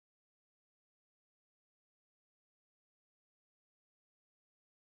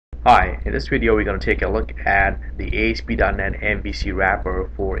Hi, in this video we're going to take a look at the ASP.NET MVC wrapper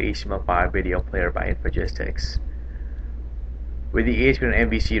for HTML5 video player by Infogistics. With the ASP.NET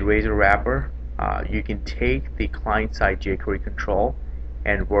MVC Razor wrapper, you can take the client-side jQuery control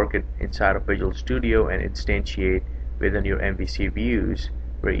and work it inside of Visual Studio and instantiate within your MVC views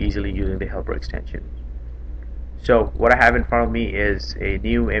very easily using the helper extension. So what I have in front of me is a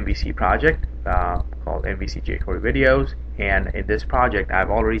new MVC project called MVC jQuery Videos, and in this project I've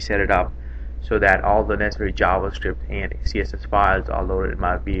already set it up so that all the necessary JavaScript and CSS files are loaded in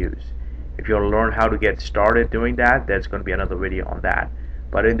my views. If you want to learn how to get started doing that, there's going to be another video on that.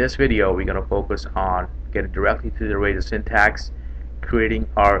 But in this video we're going to focus on getting directly to the Razor syntax, creating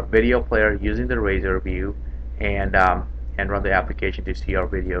our video player using the Razor view, and run the application to see our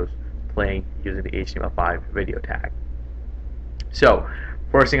videos playing using the HTML5 video tag. So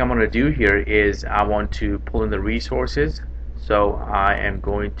first thing I'm going to do here is I want to pull in the resources. So I am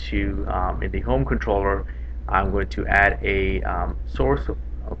going to in the home controller I'm going to add a source of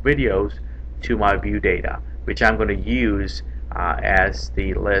videos to my view data, which I'm going to use as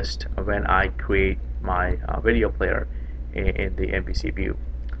the list when I create my video player in the MVC view.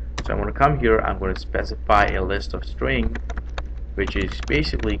 So I'm going to come here, I'm going to specify a list of string which is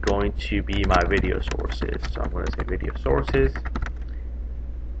basically going to be my video sources. So I'm going to say video sources,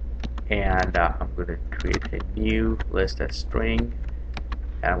 and I'm going to create a new list as string,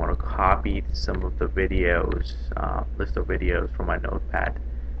 and I want to copy some of the videos, list of videos from my notepad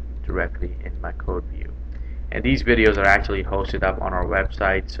directly in my code view. And these videos are actually hosted up on our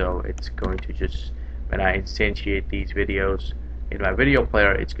website, so it's going to just, when I instantiate these videos in my video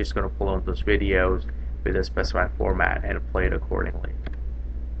player, it's just going to pull in those videos with a specified format and play it accordingly.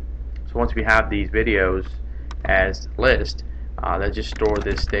 So once we have these videos as list, let's just store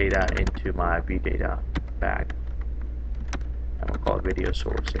this data into my view data bag, and we'll call it video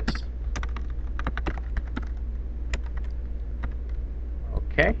sources.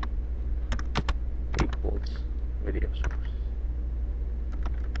 Okay, equals video source.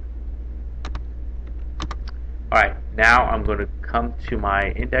 Alright, now I'm going to come to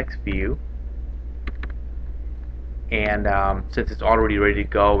my index view, and since it's already ready to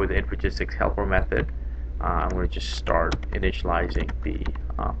go with the Infogistics helper method, I'm going to just start initializing the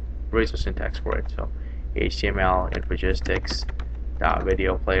Razor syntax for it. So HTML Infogistics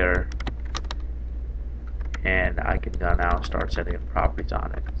video player, and I can now start setting up properties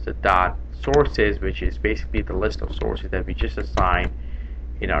on it. So dot sources, which is basically the list of sources that we just assigned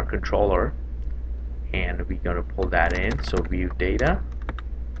in our controller, and we're going to pull that in. So view data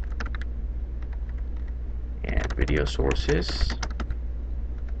and video sources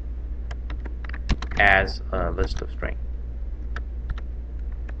as a list of string.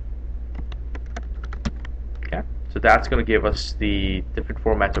 Okay, so that's going to give us the different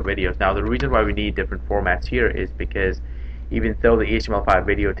formats of videos. Now the reason why we need different formats here is because even though the HTML5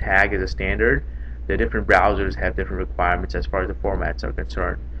 video tag is a standard, the different browsers have different requirements as far as the formats are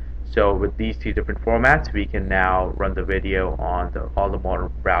concerned. So with these two different formats, we can now run the video on all the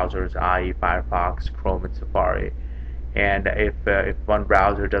modern browsers, i.e. Firefox, Chrome, and Safari. And if one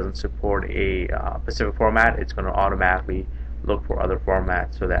browser doesn't support a specific format, it's going to automatically look for other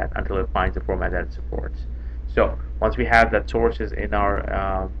formats so that until it finds the format that it supports. So once we have that sources in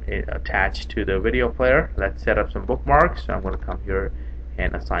our attached to the video player, let's set up some bookmarks. So I'm going to come here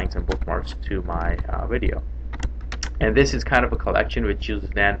and assign some bookmarks to my video. And this is kind of a collection which uses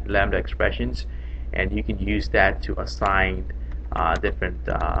lambda expressions, and you can use that to assign different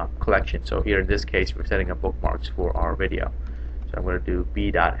collections. So here in this case we're setting up bookmarks for our video. So I'm going to do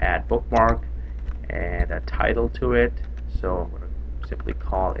b.add bookmark and a title to it. So I'm going to simply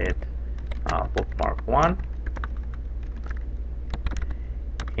call it bookmark 1,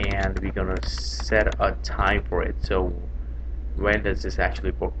 and we're going to set a time for it. So when does this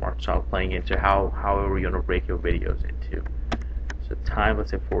actually bookmark start playing into however you're going to break your videos into. So time,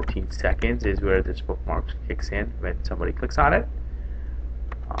 let's say 14 seconds is where this bookmark kicks in when somebody clicks on it.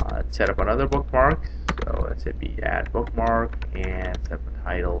 Let's set up another bookmark. So let's say add bookmark and set up a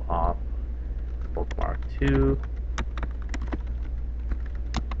title of bookmark 2,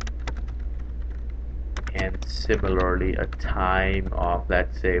 and similarly a time of,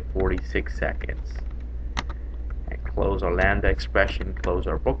 let's say, 46 seconds. Close our lambda expression, close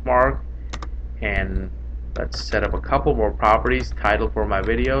our bookmark, and let's set up a couple more properties. Title for my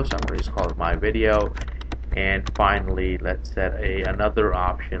video, so I'm going to just call it my video, and finally let's set another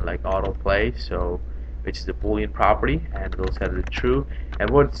option like autoplay, so which is a boolean property, and we'll set it to true. And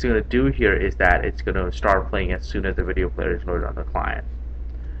what it's going to do here is that it's going to start playing as soon as the video player is loaded on the client.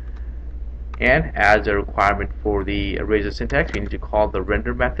 And as a requirement for the Razor syntax, we need to call the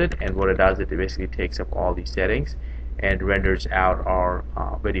render method, and what it does is it basically takes up all these settings and renders out our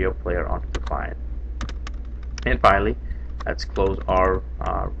video player onto the client. And finally, let's close our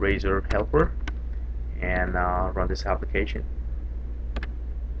Razor helper and run this application.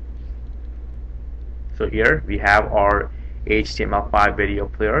 So here we have our HTML5 video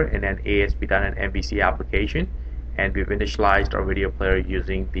player in an ASP.NET MVC application, and we've initialized our video player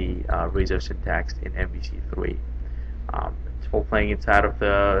using the Razor syntax in MVC3. It's full playing inside of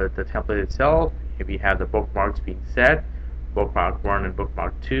the template itself. Here we have the bookmarks being set, bookmark 1 and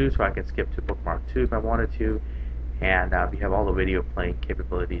bookmark 2, so I can skip to bookmark 2 if I wanted to. And we have all the video playing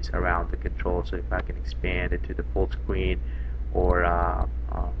capabilities around the control, so if I can expand it to the full screen or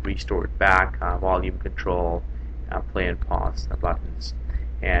restore it back, volume control, play and pause buttons.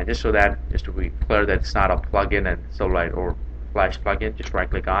 And just to be clear that it's not a plugin and Silverlight or Flash plugin, just right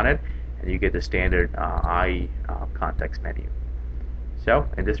click on it and you get the standard IE context menu. So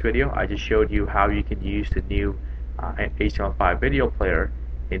in this video I just showed you how you can use the new HTML5 video player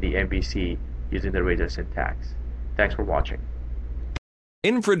in the MVC using the Razor syntax. Thanks for watching.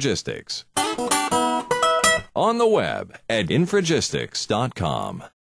 Infragistics. On the web at infragistics.com.